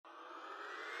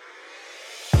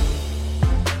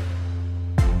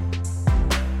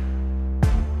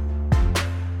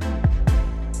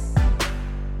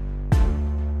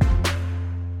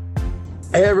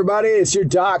Hey everybody, it's your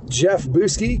doc, Jeff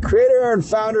Buski, creator and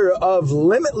founder of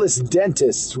Limitless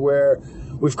Dentists, where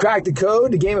we've cracked the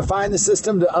code to gamifying the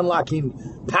system to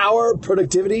unlocking power,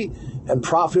 productivity, and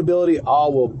profitability,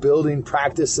 all while building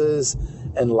practices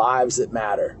and lives that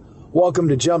matter. Welcome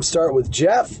to Jumpstart with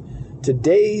Jeff.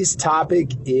 Today's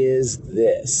topic is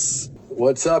this.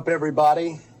 What's up,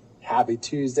 everybody? Happy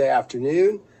Tuesday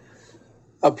afternoon.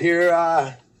 Up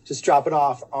here, just dropping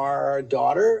off our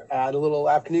daughter at a little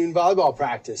afternoon volleyball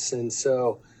practice. And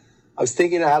so I was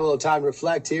thinking I had a little time to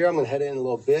reflect here. I'm going to head in a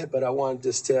little bit, but I wanted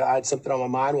just to add something on my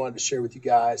mind, wanted to share with you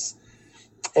guys.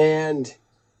 And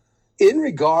in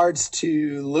regards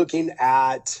to looking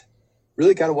at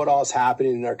really kind of what all is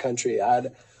happening in our country, I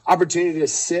had opportunity to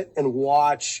sit and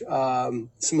watch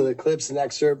some of the clips and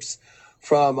excerpts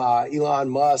from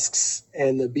Elon Musk's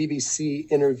and the BBC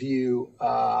interview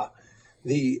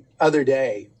the other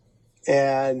day.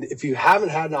 And if you haven't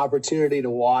had an opportunity to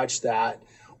watch that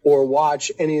or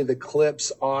watch any of the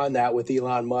clips on that with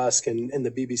Elon Musk and the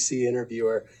BBC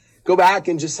interviewer, go back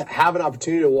and just have an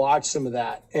opportunity to watch some of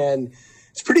that. And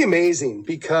it's pretty amazing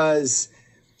because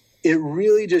it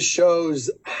really just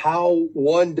shows how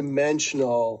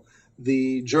one-dimensional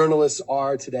the journalists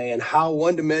are today and how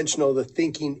one-dimensional the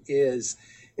thinking is.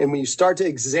 And when you start to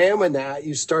examine that,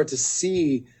 you start to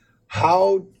see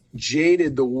how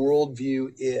jaded the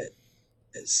worldview is.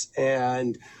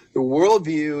 And the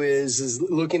worldview is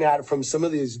looking at it from some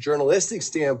of these journalistic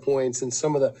standpoints and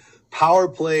some of the power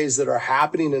plays that are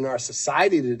happening in our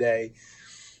society today.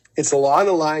 It's along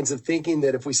the lines of thinking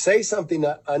that if we say something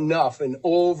enough and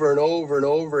over and over and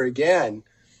over again,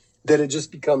 that it just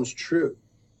becomes true,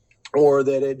 or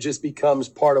that it just becomes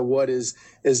part of what is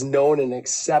known and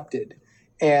accepted.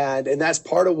 And that's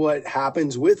part of what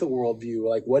happens with a worldview.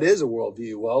 Like, what is a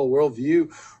worldview? Well, a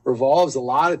worldview revolves a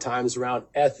lot of times around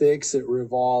ethics. It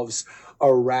revolves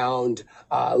around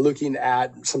looking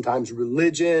at sometimes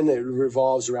religion. It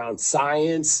revolves around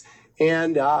science.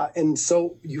 And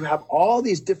so you have all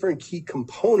these different key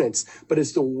components, but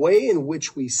it's the way in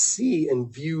which we see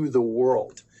and view the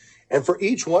world. And for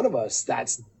each one of us,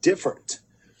 that's different.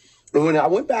 And when I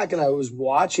went back and I was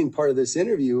watching part of this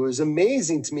interview, it was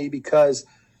amazing to me because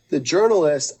the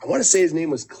journalist, I want to say his name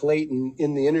was Clayton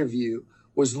in the interview,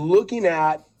 was looking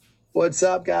at, what's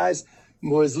up, guys?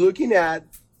 Was looking at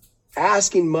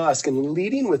asking Musk and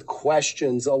leading with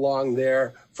questions along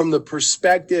there from the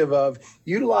perspective of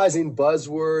utilizing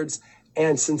buzzwords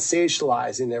and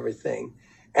sensationalizing everything.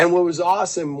 And what was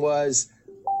awesome was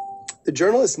the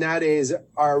journalists nowadays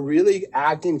are really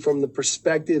acting from the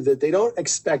perspective that they don't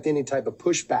expect any type of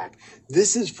pushback.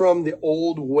 This is from the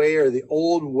old way, or the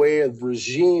old way of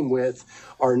regime with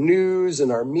our news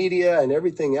and our media and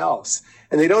everything else.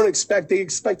 And they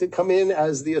expect to come in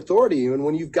as the authority. And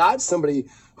when you've got somebody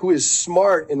who is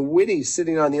smart and witty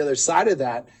sitting on the other side of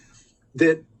that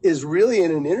is really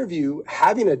in an interview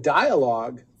having a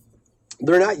dialogue,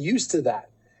 they're not used to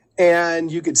that.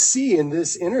 And you could see in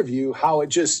this interview how it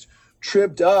just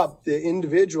tripped up the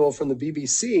individual from the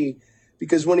BBC,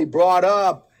 because when he brought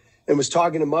up and was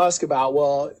talking to Musk about,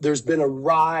 well, there's been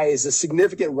a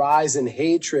significant rise in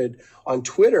hatred on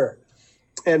Twitter.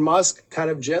 And Musk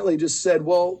kind of gently just said,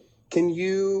 well, can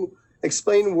you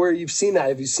explain where you've seen that?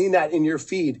 Have you seen that in your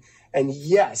feed? And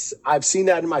yes, I've seen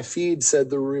that in my feed,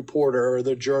 said the reporter or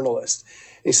the journalist.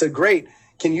 And he said, great.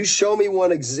 Can you show me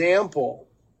one example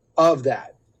of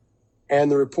that? And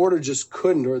the reporter just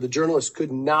couldn't, or the journalist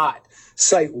could not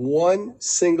cite one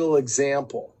single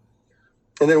example.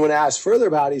 And then when asked further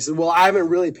about it, he said, well, I haven't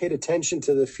really paid attention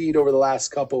to the feed over the last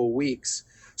couple of weeks.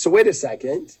 So wait a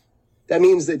second. That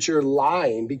means that you're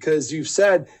lying, because you've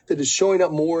said that it's showing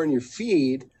up more in your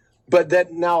feed, but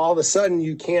that now all of a sudden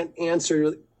you can't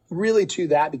answer really to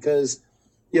that because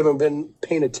you haven't been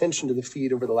paying attention to the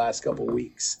feed over the last couple of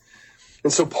weeks.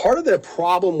 And so part of the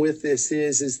problem with this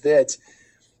is that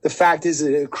the fact is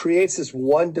that it creates this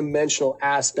one-dimensional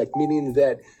aspect, meaning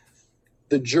that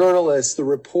the journalists, the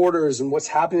reporters, and what's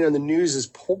happening on the news is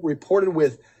reported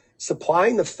with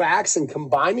supplying the facts and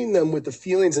combining them with the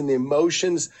feelings and the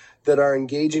emotions that are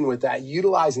engaging with that,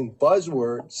 utilizing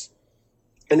buzzwords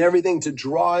and everything to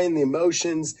draw in the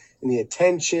emotions and the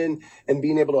attention and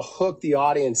being able to hook the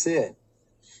audience in.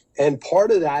 And part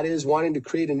of that is wanting to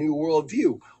create a new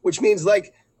worldview, which means,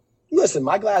 like, listen,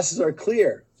 my glasses are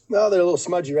clear. Well, they're a little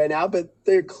smudgy right now, but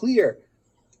they're clear.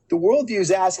 The worldview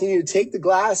is asking you to take the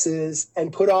glasses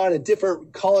and put on a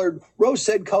different colored,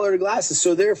 rose-red colored glasses.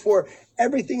 So therefore,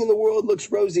 everything in the world looks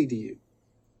rosy to you.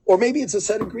 Or maybe it's a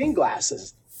set of green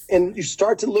glasses. And you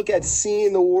start to look at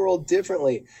seeing the world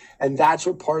differently. And that's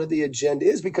what part of the agenda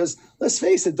is, because let's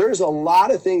face it, there's a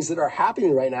lot of things that are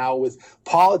happening right now with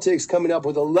politics coming up,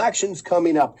 with elections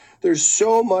coming up. There's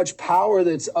so much power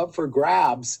that's up for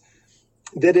grabs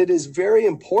that it is very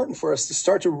important for us to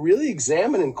start to really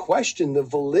examine and question the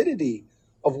validity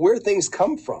of where things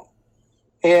come from.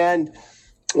 And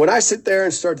when I sit there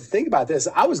and start to think about this,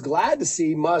 I was glad to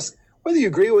see Musk, whether you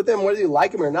agree with him, whether you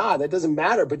like him or not, that doesn't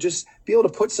matter, but just be able to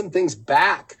put some things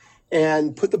back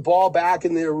and put the ball back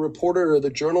in the reporter or the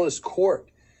journalist court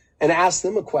and ask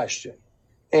them a question.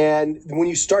 And when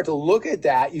you start to look at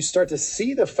that, you start to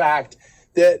see the fact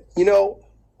that,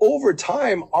 over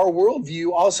time, our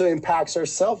worldview also impacts our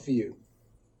self-view.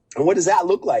 And what does that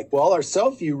look like? Well, our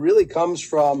self-view really comes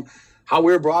from how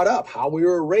we were brought up, how we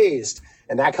were raised.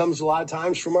 And that comes a lot of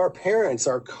times from our parents,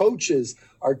 our coaches,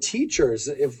 our teachers.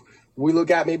 If we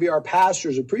look at maybe our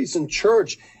pastors or priests in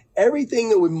church, everything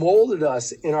that would molded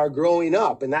us in our growing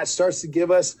up. And that starts to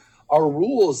give us our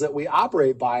rules that we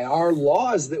operate by, our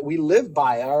laws that we live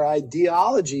by, our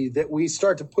ideology that we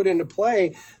start to put into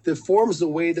play that forms the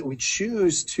way that we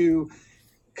choose to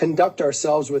conduct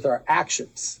ourselves with our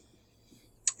actions.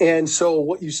 And so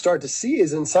what you start to see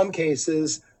is, in some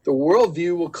cases, the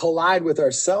worldview will collide with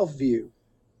our self-view.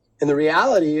 And the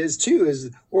reality is, too,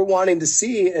 is we're wanting to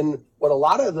see, and what a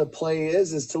lot of the play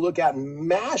is to look at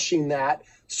mashing that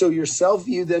so your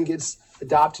self-view then gets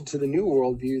adopted to the new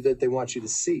worldview that they want you to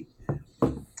see.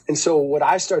 And so what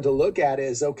I start to look at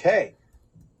is, okay,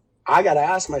 I got to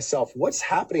ask myself, what's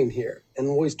happening here?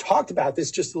 And we've talked about this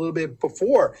just a little bit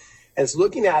before. And it's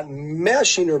looking at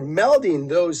meshing or melding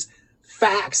those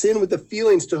facts in with the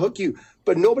feelings to hook you.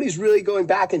 But nobody's really going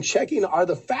back and checking, are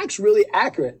the facts really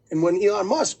accurate? And when Elon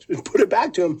Musk put it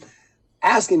back to him,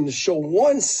 asking to show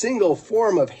one single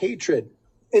form of hatred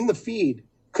in the feed,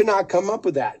 could not come up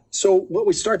with that. So what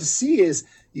we start to see is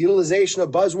utilization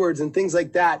of buzzwords and things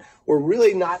like that. We're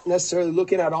really not necessarily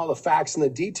looking at all the facts and the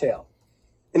detail.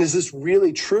 And is this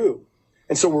really true?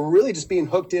 And so we're really just being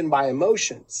hooked in by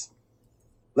emotions.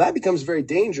 That becomes very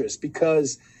dangerous,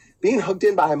 because being hooked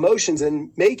in by emotions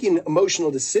and making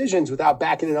emotional decisions without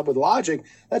backing it up with logic,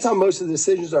 that's how most of the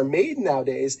decisions are made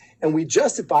nowadays. And we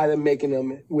justify them making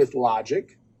them with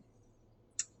logic.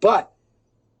 But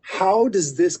how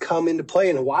does this come into play,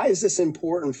 and why is this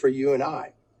important for you and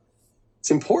I?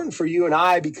 It's important for you and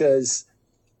I because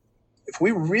if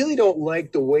we really don't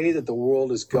like the way that the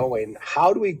world is going,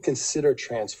 how do we consider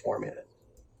transforming it?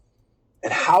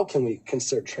 And how can we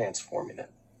consider transforming it?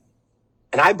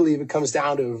 And I believe it comes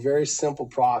down to a very simple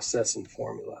process and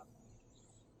formula.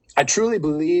 I truly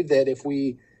believe that if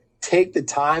we take the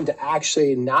time to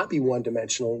actually not be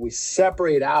one-dimensional, we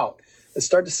separate out and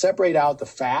start to separate out the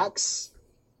facts,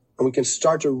 and we can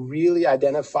start to really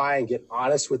identify and get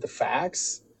honest with the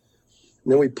facts.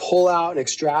 And then we pull out and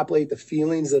extrapolate the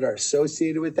feelings that are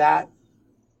associated with that.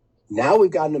 Now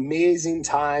we've got an amazing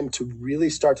time to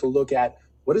really start to look at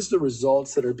what is the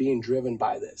results that are being driven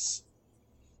by this.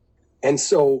 And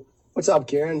so, what's up,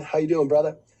 Kieran? How you doing,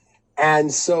 brother?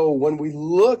 And so when we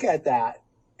look at that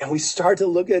and we start to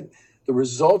look at the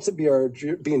results that are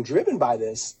being driven by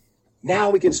this, now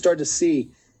we can start to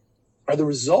see, are the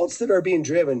results that are being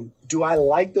driven, do I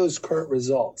like those current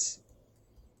results?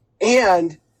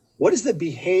 And what is the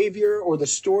behavior or the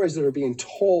stories that are being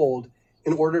told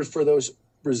in order for those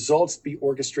results to be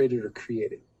orchestrated or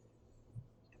created?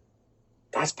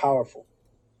 That's powerful.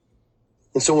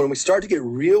 And so when we start to get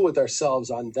real with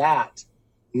ourselves on that,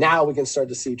 now we can start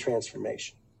to see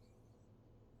transformation.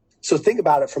 So think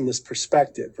about it from this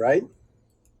perspective, right?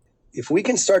 If we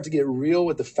can start to get real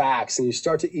with the facts and you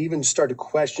start to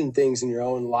question things in your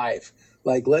own life,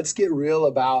 like let's get real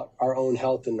about our own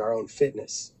health and our own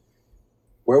fitness.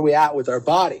 Where are we at with our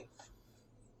body?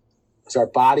 Is our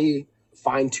body a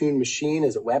fine-tuned machine?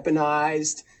 Is it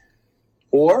weaponized?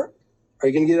 Or are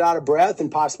you going to get out of breath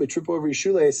and possibly trip over your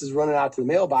shoelaces running out to the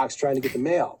mailbox trying to get the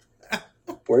mail?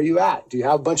 Where are you at? Do you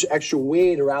have a bunch of extra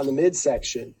weight around the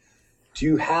midsection? Do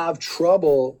you have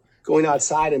trouble going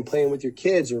outside and playing with your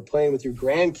kids or playing with your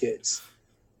grandkids?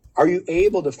 Are you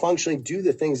able to functionally do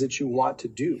the things that you want to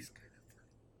do?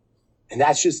 And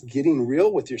that's just getting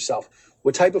real with yourself.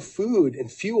 What type of food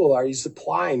and fuel are you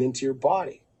supplying into your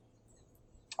body?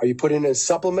 Are you putting in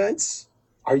supplements?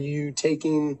 Are you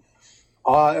taking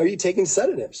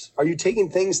sedatives? Are you taking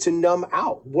things to numb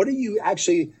out? What are you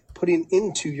actually putting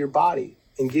into your body?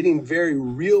 And getting very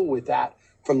real with that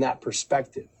from that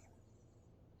perspective.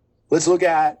 Let's look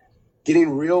at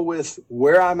getting real with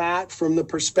where I'm at from the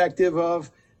perspective of,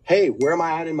 hey, where am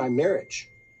I at in my marriage?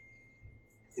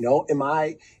 Am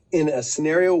I in a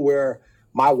scenario where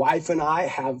my wife and I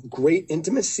have great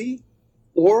intimacy?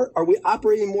 Or are we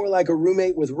operating more like a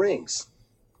roommate with rings?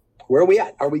 Where are we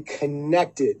at? Are we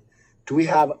connected? Do we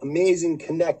have amazing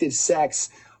connected sex?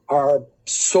 Are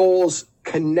souls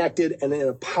connected and in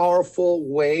a powerful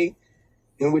way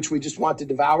in which we just want to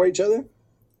devour each other?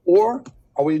 Or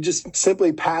are we just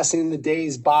simply passing the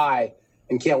days by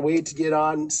and can't wait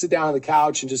to sit down on the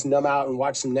couch and just numb out and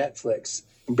watch some Netflix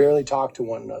and barely talk to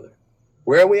one another?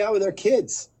 Where are we at with our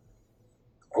kids?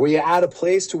 Are we at a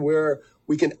place to where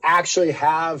we can actually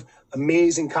have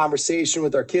amazing conversation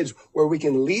with our kids, where we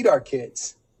can lead our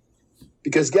kids?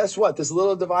 Because guess what? This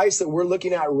little device that we're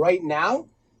looking at right now,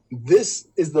 this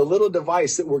is the little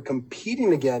device that we're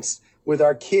competing against with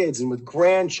our kids and with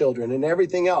grandchildren and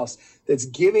everything else that's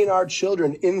giving our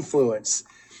children influence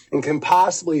and can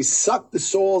possibly suck the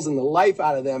souls and the life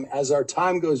out of them as our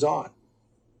time goes on.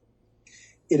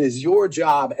 It is your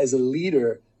job as a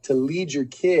leader to lead your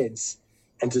kids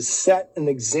and to set an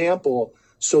example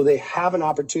so they have an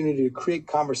opportunity to create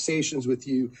conversations with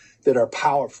you that are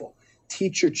powerful.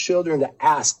 Teach your children to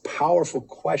ask powerful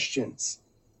questions,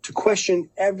 to question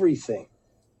everything,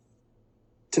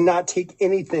 to not take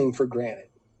anything for granted.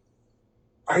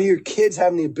 Are your kids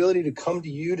having the ability to come to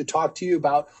you, to talk to you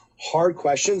about hard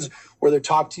questions, where they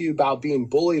talk to you about being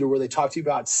bullied, or where they talk to you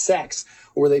about sex,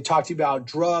 or where they talk to you about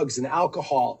drugs and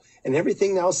alcohol and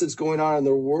everything else that's going on in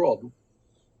their world?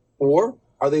 Or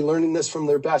are they learning this from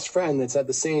their best friend that's at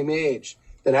the same age,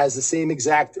 that has the same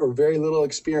exact or very little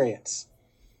experience?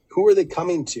 Who are they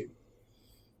coming to?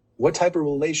 What type of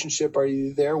relationship are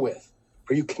you there with?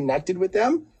 Are you connected with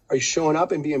them? Are you showing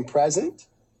up and being present?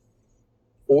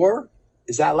 Or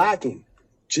is that lacking?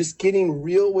 Just getting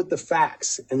real with the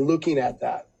facts and looking at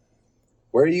that.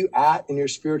 Where are you at in your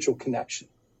spiritual connection?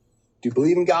 Do you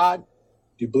believe in God?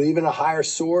 Do you believe in a higher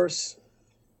source?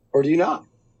 Or do you not?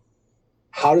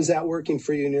 How is that working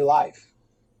for you in your life?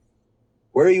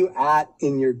 Where are you at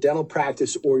in your dental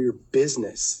practice or your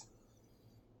business?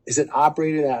 Is it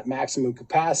operating at maximum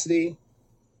capacity?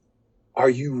 Are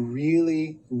you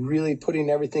really, really putting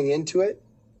everything into it?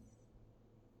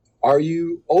 Are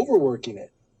you overworking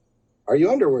it? Are you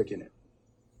underworking it?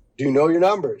 Do you know your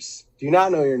numbers? Do you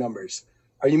not know your numbers?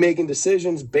 Are you making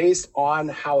decisions based on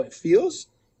how it feels?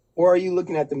 Or are you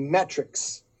looking at the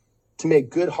metrics to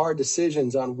make good, hard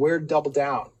decisions on where to double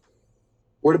down,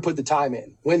 where to put the time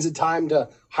in? When's the time to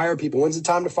hire people? When's the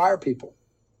time to fire people?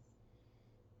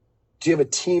 Do you have a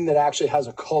team that actually has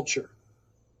a culture?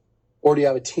 Or do you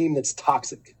have a team that's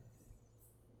toxic?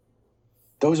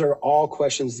 Those are all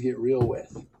questions to get real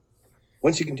with.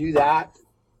 Once you can do that,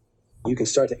 you can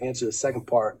start to answer the second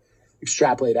part,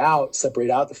 extrapolate out,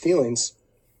 separate out the feelings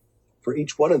for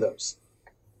each one of those.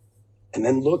 And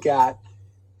then look at,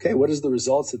 okay, what is the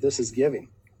results that this is giving?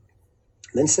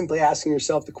 And then simply asking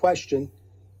yourself the question,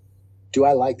 do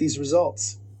I like these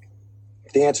results?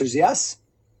 If the answer is yes,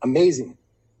 amazing.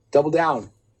 Double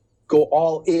down, go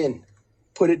all in,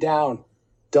 put it down,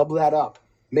 double that up,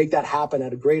 make that happen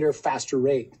at a greater, faster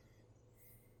rate.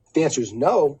 If the answer is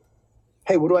no,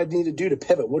 hey, what do I need to do to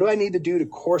pivot? What do I need to do to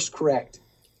course correct?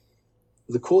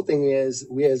 The cool thing is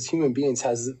we as human beings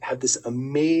have this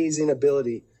amazing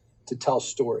ability to tell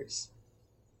stories.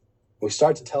 When we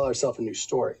start to tell ourselves a new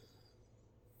story,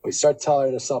 when we start to tell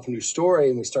ourselves a new story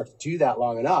and we start to do that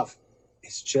long enough,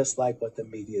 it's just like what the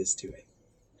media is doing.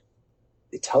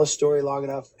 They tell a story long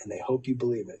enough and they hope you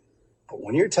believe it. But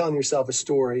when you're telling yourself a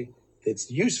story that's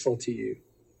useful to you,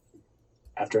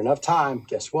 after enough time,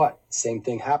 guess what? Same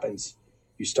thing happens.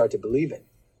 You start to believe it.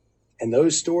 And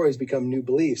those stories become new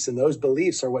beliefs. And those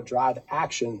beliefs are what drive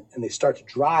action. And they start to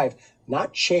drive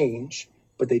not change,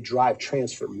 but they drive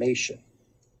transformation.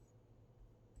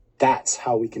 That's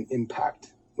how we can impact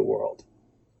the world.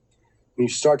 When you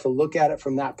start to look at it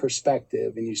from that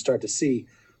perspective and you start to see,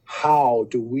 how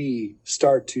do we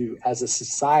start to, as a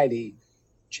society,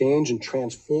 change and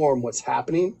transform what's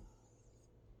happening?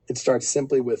 It starts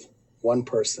simply with one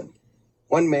person,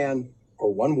 one man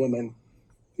or one woman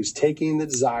who's taking the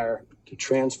desire to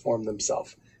transform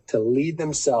themselves, to lead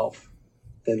themselves,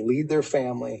 then lead their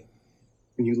family.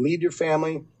 When you lead your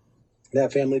family,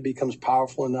 that family becomes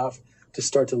powerful enough to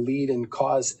start to lead and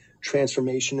cause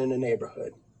transformation in a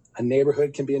neighborhood. A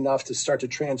neighborhood can be enough to start to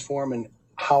transform and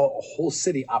how a whole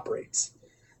city operates.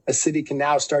 A city can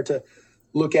now start to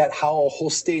look at how a whole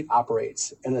state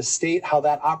operates, and a state, how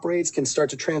that operates, can start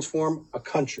to transform a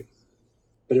country.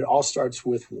 But it all starts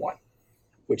with one,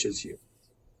 which is you.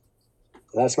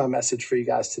 And that's my message for you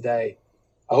guys today.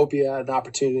 I hope you had an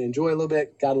opportunity to enjoy a little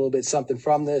bit, got a little bit something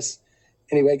from this.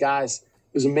 Anyway, guys,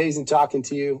 it was amazing talking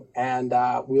to you, and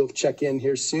we'll check in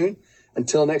here soon.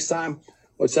 Until next time,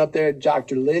 What's up there,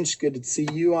 Dr. Lynch? Good to see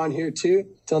you on here too.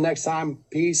 Till next time,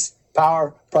 peace,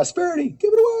 power, prosperity.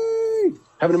 Give it away.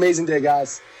 Have an amazing day,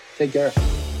 guys. Take care.